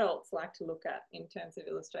adults like to look at in terms of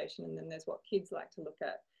illustration, and then there's what kids like to look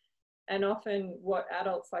at. And often what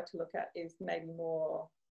adults like to look at is maybe more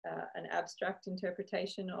an abstract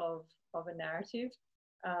interpretation of a narrative.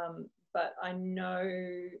 But I know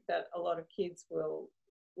that a lot of kids will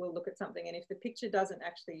look at something, and if the picture doesn't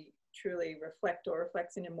actually truly reflect or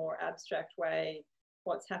reflects in a more abstract way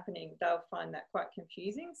what's happening, they'll find that quite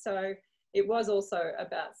confusing. So it was also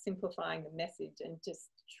about simplifying the message and just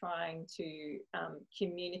trying to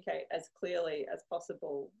communicate as clearly as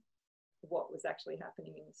possible what was actually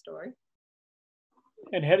happening in the story.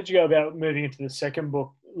 And how did you go about moving into the second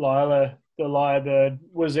book, Lila, the Lyrebird?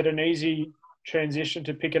 Was it an easy transition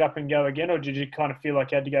to pick it up and go again, or did you kind of feel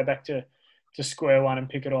like you had to go back to square one and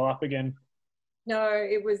pick it all up again? No,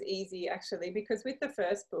 it was easy actually, because with the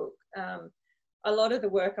first book, a lot of the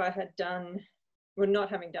work I had done, well, not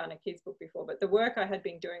having done a kids book before, but the work I had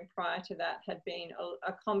been doing prior to that had been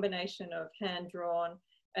a combination of hand-drawn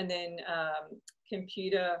and then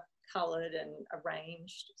computer coloured and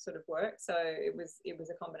arranged sort of work. So it was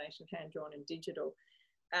a combination of hand-drawn and digital.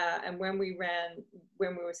 And when we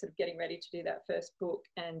were sort of getting ready to do that first book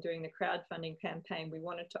and doing the crowdfunding campaign, we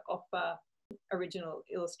wanted to offer original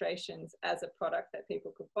illustrations as a product that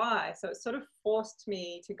people could buy. So it sort of forced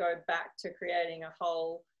me to go back to creating a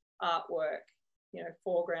whole artwork, you know,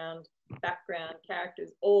 foreground, background,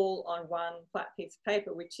 characters, all on one flat piece of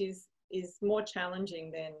paper, which is more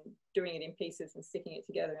challenging than doing it in pieces and sticking it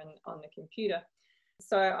together on the computer.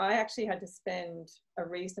 So I actually had to spend a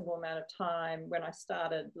reasonable amount of time when I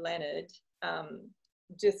started Leonard,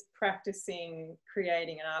 just practicing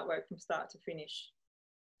creating an artwork from start to finish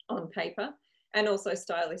on paper, and also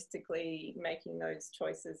stylistically making those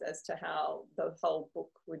choices as to how the whole book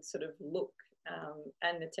would sort of look,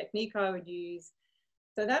 and the technique I would use.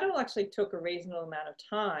 So that all actually took a reasonable amount of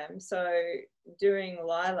time. So doing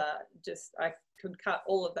Lila, I could cut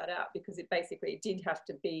all of that out because it did have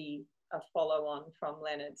to be a follow-on from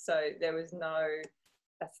Leonard. So there was no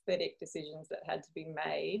aesthetic decisions that had to be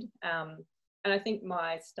made. And I think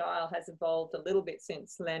my style has evolved a little bit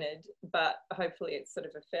since Leonard, but hopefully it's sort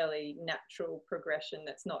of a fairly natural progression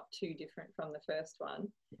that's not too different from the first one.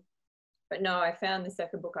 But no, I found the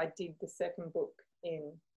second book, I did the second book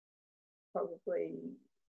in probably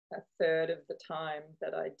a third of the time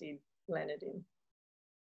that I did Leonard in.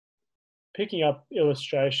 Picking up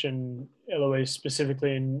illustration, Eloise,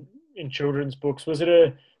 specifically in children's books, was it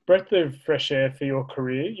a breath of fresh air for your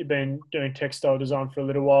career? You've been doing textile design for a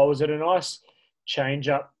little while. Was it a nice change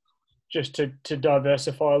up just to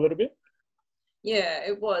diversify a little bit? Yeah,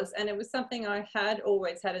 it was. And it was something I had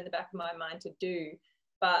always had in the back of my mind to do,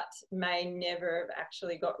 but may never have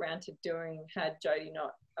actually got around to doing had Jody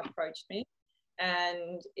not approached me.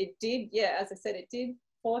 And it did, yeah, as I said, it did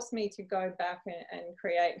force me to go back and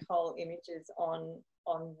create whole images on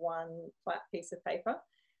one flat piece of paper.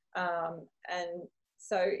 And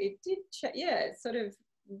so it did,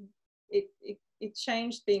 it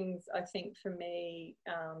changed things, I think, for me.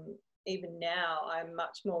 Even now, I'm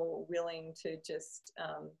much more willing to just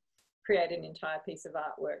create an entire piece of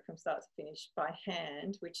artwork from start to finish by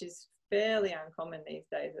hand, which is fairly uncommon these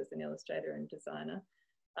days as an illustrator and designer.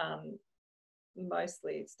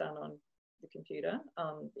 Mostly it's done on the computer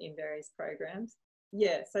in various programs.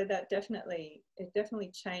 Yeah, so that definitely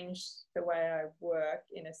changed the way I work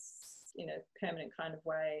in a permanent kind of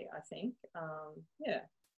way, I think. Yeah.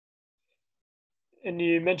 And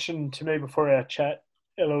you mentioned to me before our chat,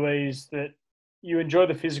 Eloise, that you enjoy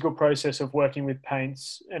the physical process of working with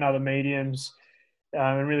paints and other mediums,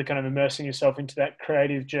 and really kind of immersing yourself into that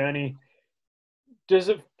creative journey. Does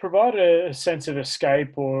it provide a sense of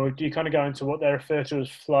escape, or do you kind of go into what they refer to as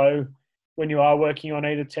flow when you are working on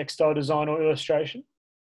either textile design or illustration?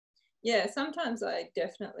 Yeah, sometimes I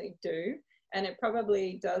definitely do. And it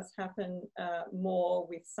probably does happen more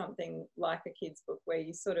with something like a kid's book, where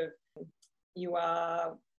you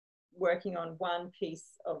are working on one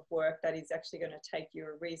piece of work that is actually going to take you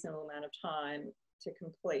a reasonable amount of time to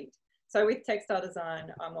complete. So with textile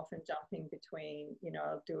design, I'm often jumping between,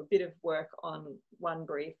 I'll do a bit of work on one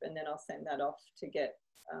brief and then I'll send that off to get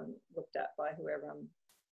looked at by whoever I'm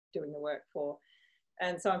doing the work for.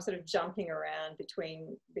 And so I'm sort of jumping around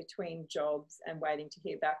between jobs and waiting to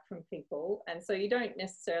hear back from people. And so you don't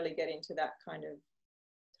necessarily get into that kind of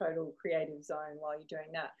total creative zone while you're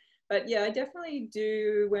doing that. But yeah, I definitely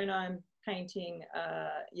do when I'm painting,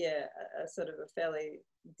 a sort of a fairly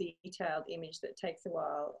detailed image that takes a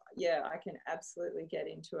while. Yeah, I can absolutely get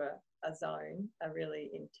into a zone, a really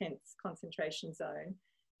intense concentration zone.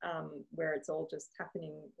 where it's all just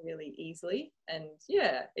happening really easily. And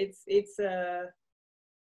yeah, it's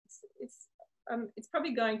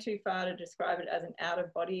probably going too far to describe it as an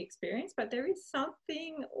out-of-body experience, but there is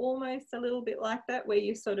something almost a little bit like that, where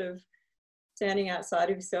you're sort of standing outside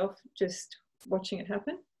of yourself, just watching it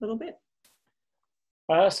happen a little bit.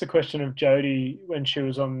 I asked the question of Jodie when she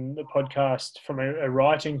was on the podcast from a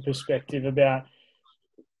writing perspective about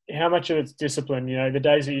how much of it's discipline. You know, the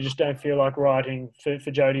days that you just don't feel like writing, for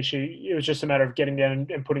Jodie, it was just a matter of getting down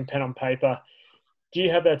and putting pen on paper. Do you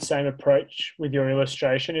have that same approach with your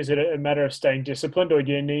illustration? Is it a matter of staying disciplined, or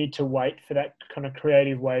do you need to wait for that kind of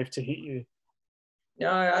creative wave to hit you? No,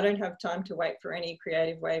 I don't have time to wait for any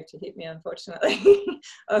creative wave to hit me, unfortunately,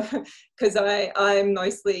 because I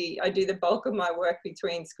do the bulk of my work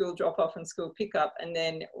between school drop-off and school pickup, and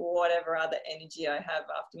then whatever other energy I have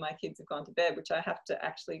after my kids have gone to bed, which I have to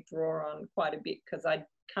actually draw on quite a bit because I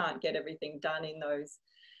can't get everything done in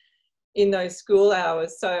those school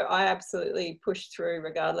hours. So I absolutely push through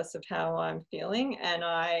regardless of how I'm feeling, and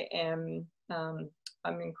I'm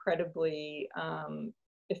incredibly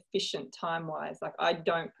efficient time-wise. Like, I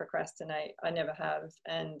don't procrastinate. I never have,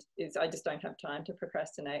 and I just don't have time to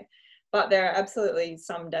procrastinate. But there are absolutely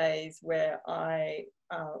some days where I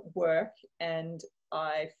work and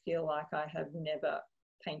I feel like I have never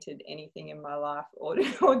painted anything in my life or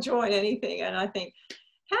drawn anything, and I think,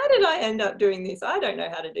 how did I end up doing this? I don't know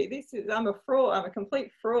how to do this. I'm a fraud. I'm a complete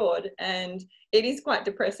fraud. And it is quite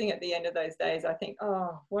depressing at the end of those days. I think,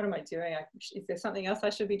 oh, what am I doing? Is there something else I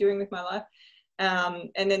should be doing with my life? And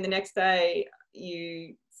then the next day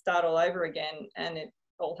you start all over again, and it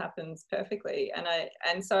all happens perfectly.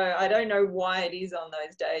 And so I don't know why it is on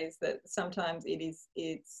those days that sometimes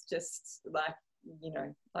it's just like, you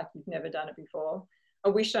know, like you've never done it before. I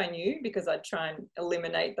wish I knew, because I'd try and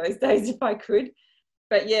eliminate those days if I could.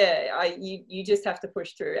 But yeah, you just have to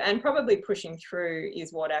push through, and probably pushing through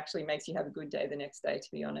is what actually makes you have a good day the next day, to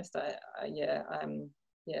be honest.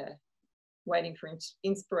 Waiting for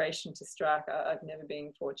inspiration to strike. I've never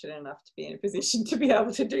been fortunate enough to be in a position to be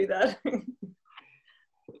able to do that.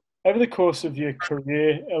 Over the course of your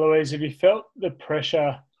career, Eloise, have you felt the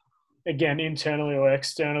pressure, again, internally or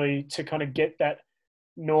externally, to kind of get that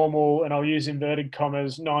normal, and I'll use inverted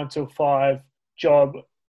commas, 9 to 5 job?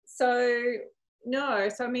 So no.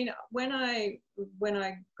 So I mean, when I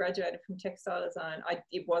graduated from textile design,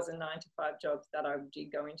 it was a 9 to 5 job that I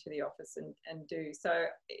did go into the office and do.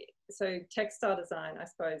 So textile design, I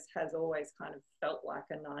suppose, has always kind of felt like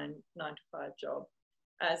a 9 to 5 job,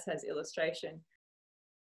 as has illustration.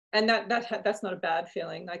 And that's not a bad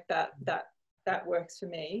feeling. Like that works for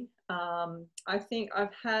me. I think I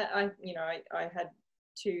had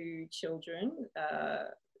 2 children.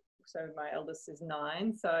 So my eldest is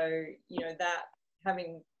 9. So, you know, that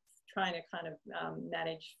trying to kind of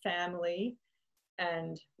manage family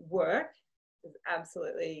and work is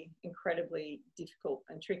absolutely incredibly difficult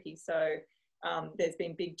and tricky. So there's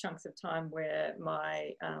been big chunks of time where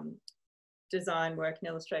my design work and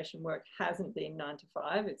illustration work hasn't been 9 to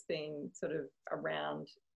 5. It's been sort of around,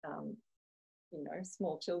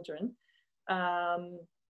 small children.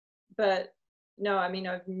 But no, I mean,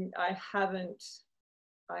 I haven't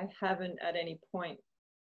at any point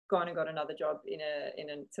gone and got another job in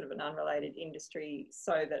a sort of an unrelated industry,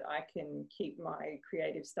 so that I can keep my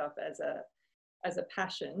creative stuff as a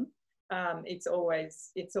passion. It's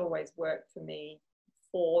always worked for me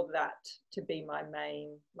for that to be my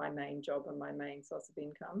main job and my main source of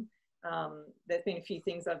income. There's been a few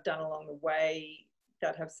things I've done along the way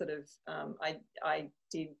that have sort of I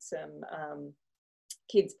did some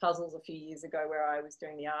kids puzzles a few years ago where I was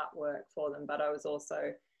doing the artwork for them, but I was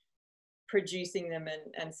also producing them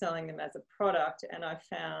and selling them as a product. And I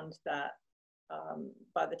found that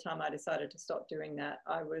by the time I decided to stop doing that,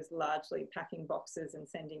 I was largely packing boxes and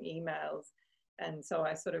sending emails. And so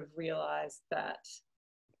I sort of realized that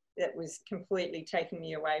it was completely taking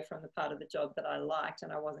me away from the part of the job that I liked,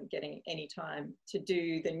 and I wasn't getting any time to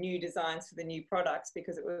do the new designs for the new products,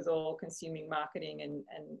 because it was all consuming marketing and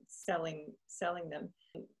selling them.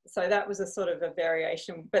 So that was a sort of a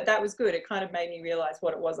variation, but that was good. It kind of made me realize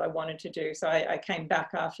what it was I wanted to do. So I came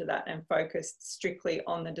back after that and focused strictly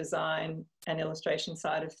on the design and illustration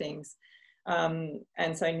side of things. And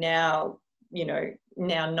so now,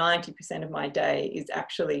 now 90% of my day is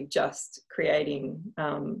actually just creating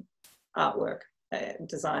artwork,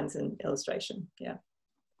 designs and illustration. Yeah.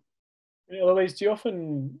 Eloise, do you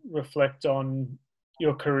often reflect on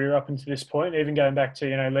your career up until this point, even going back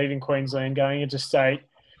to, leaving Queensland, going into state,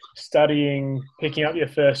 studying, picking up your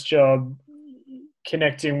first job,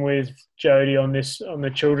 connecting with Jodie on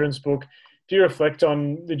the children's book? Do you reflect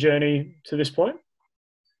on the journey to this point?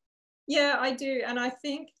 Yeah, I do. And I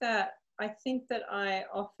think that I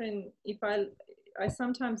often, if I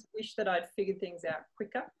sometimes wish that I'd figured things out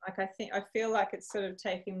quicker. Like I feel like it's sort of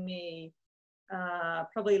taken me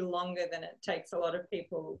probably longer than it takes a lot of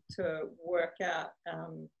people to work out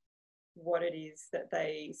what it is that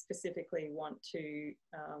they specifically want to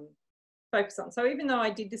focus on. So even though I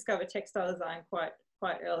did discover textile design quite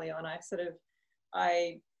early on, I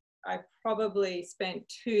probably spent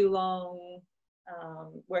too long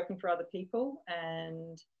working for other people,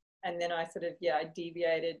 and then I sort of I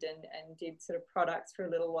deviated and did sort of products for a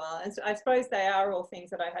little while. And so I suppose they are all things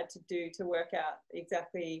that I had to do to work out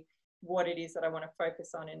exactly what it is that I want to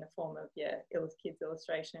focus on in the form of kids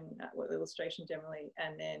illustration, illustration generally,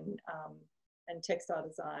 and then and textile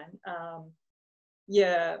design.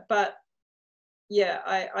 But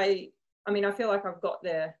I mean, I feel like I've got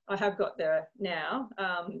there. I have got there now.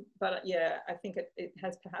 But I think it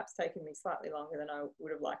has perhaps taken me slightly longer than I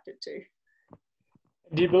would have liked it to.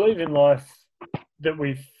 Do you believe in life that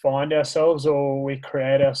we find ourselves or we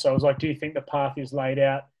create ourselves? Like, do you think the path is laid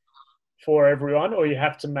out for everyone, or you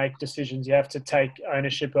have to make decisions? You have to take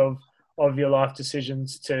ownership of your life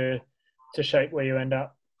decisions to shape where you end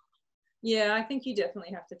up? Yeah, I think you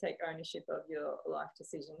definitely have to take ownership of your life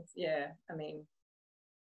decisions. Yeah, I mean,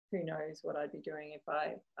 who knows what I'd be doing if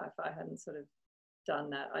I hadn't sort of done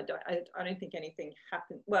that. I don't think anything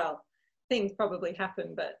happened. Well, things probably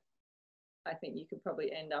happen, but I think you could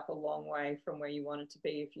probably end up a long way from where you wanted to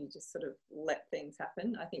be if you just sort of let things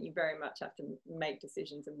happen. I think you very much have to make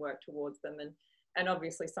decisions and work towards them. And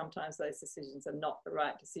obviously sometimes those decisions are not the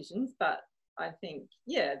right decisions, but I think,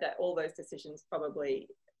 that all those decisions probably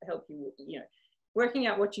help you, working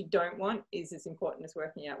out what you don't want is as important as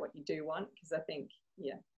working out what you do want, because I think,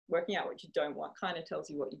 working out what you don't want kind of tells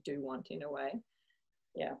you what you do want in a way.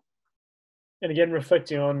 Yeah. And again,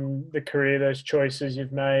 reflecting on the career, those choices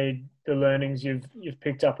you've made, the learnings you've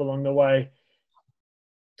picked up along the way,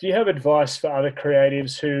 do you have advice for other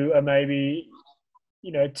creatives who are maybe,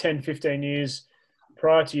 10, 15 years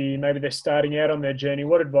prior to you, maybe they're starting out on their journey?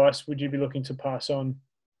 What advice would you be looking to pass on?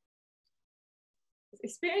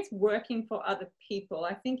 Experience working for other people.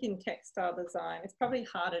 I think in textile design, it's probably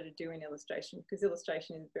harder to do in illustration, because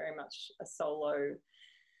illustration is very much a solo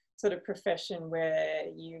sort of profession where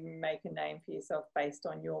you make a name for yourself based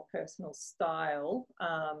on your personal style,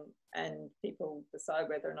 and people decide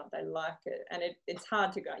whether or not they like it. And it's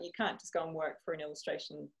hard to go. You can't just go and work for an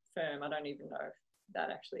illustration firm. I don't even know if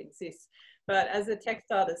that actually exists. But as a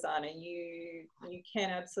textile designer, you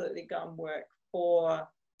can absolutely go and work for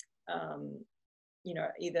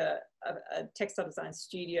either a textile design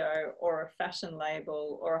studio or a fashion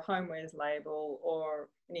label or a homewares label or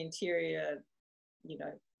an interior,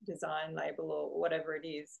 design label or whatever it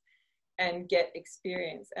is, and get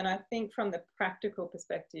experience. And I think from the practical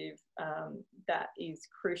perspective, that is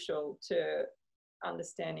crucial to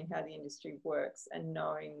understanding how the industry works and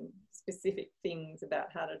knowing specific things about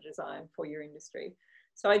how to design for your industry.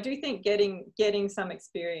 So I do think getting some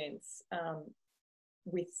experience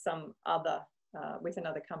with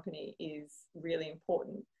another company is really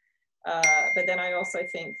important. But then I also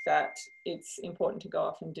think that it's important to go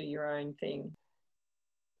off and do your own thing.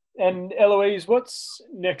 And Eloise, what's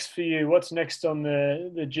next for you? What's next on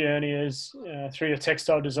the journey as through your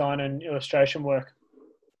textile design and illustration work?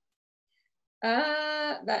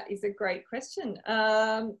 That is a great question.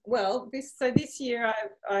 Well, this year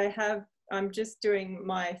I'm just doing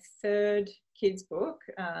my third kids book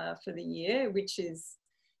for the year, which is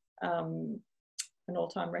an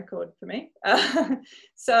all-time record for me.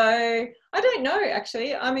 So I don't know,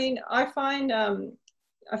 actually. I mean, I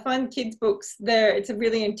find kids books it's a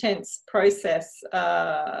really intense process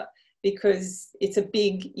because it's a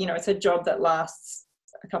big, it's a job that lasts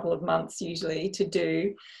a couple of months usually to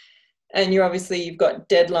do. And you've got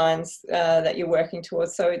deadlines that you're working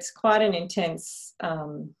towards. So it's quite an intense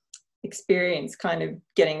experience, kind of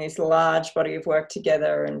getting this large body of work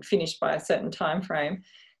together and finished by a certain time frame.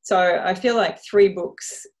 So I feel like 3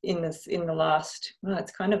 books in the last,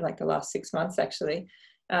 it's kind of like the last 6 months actually,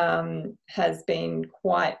 has been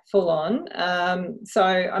quite full on. So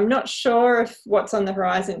I'm not sure if what's on the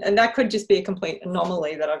horizon, and that could just be a complete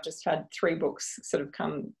anomaly that I've just had 3 books sort of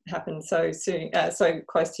happen so soon, so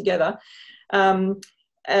close together.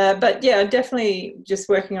 But yeah, definitely just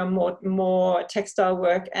working on more textile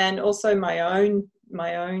work, and also my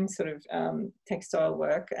own sort of textile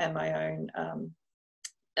work and my own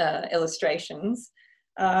illustrations.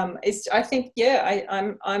 I think,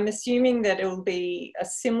 I'm assuming that it will be a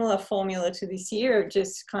similar formula to this year,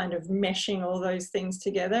 just kind of meshing all those things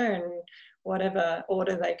together in whatever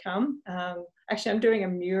order they come. Actually, I'm doing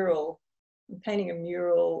I'm painting a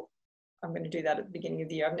mural I'm going to do that at the beginning of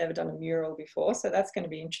the year. I've never done a mural before, so that's going to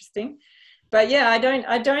be interesting. But yeah, I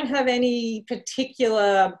don't have any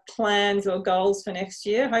particular plans or goals for next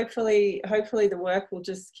year. Hopefully the work will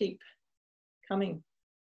just keep coming.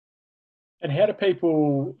 And how do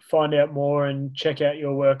people find out more and check out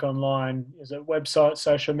your work online? Is it website,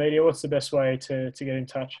 social media? What's the best way to get in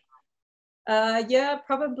touch? Yeah,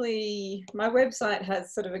 probably my website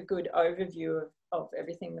has sort of a good overview of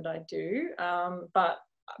everything that I do. But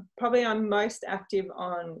probably I'm most active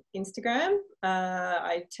on Instagram.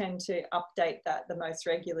 I tend to update that the most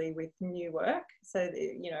regularly with new work. So,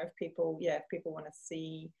 you know, if people want to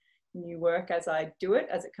see new work as I do it,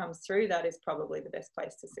 as it comes through, that is probably the best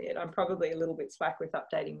place to see it. I'm probably a little bit slack with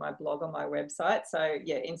updating my blog on my website. So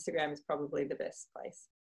yeah, Instagram is probably the best place.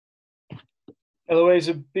 Eloise,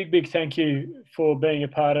 a big thank you for being a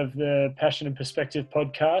part of the Passion and Perspective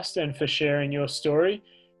podcast and for sharing your story.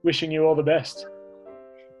 Wishing you all the best.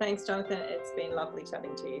 Thanks, Jonathan. It's been lovely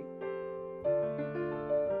chatting to you.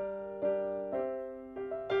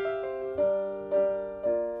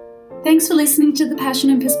 Thanks for listening to the Passion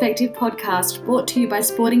and Perspective podcast, brought to you by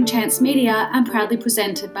Sporting Chance Media and proudly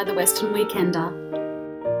presented by the Western Weekender.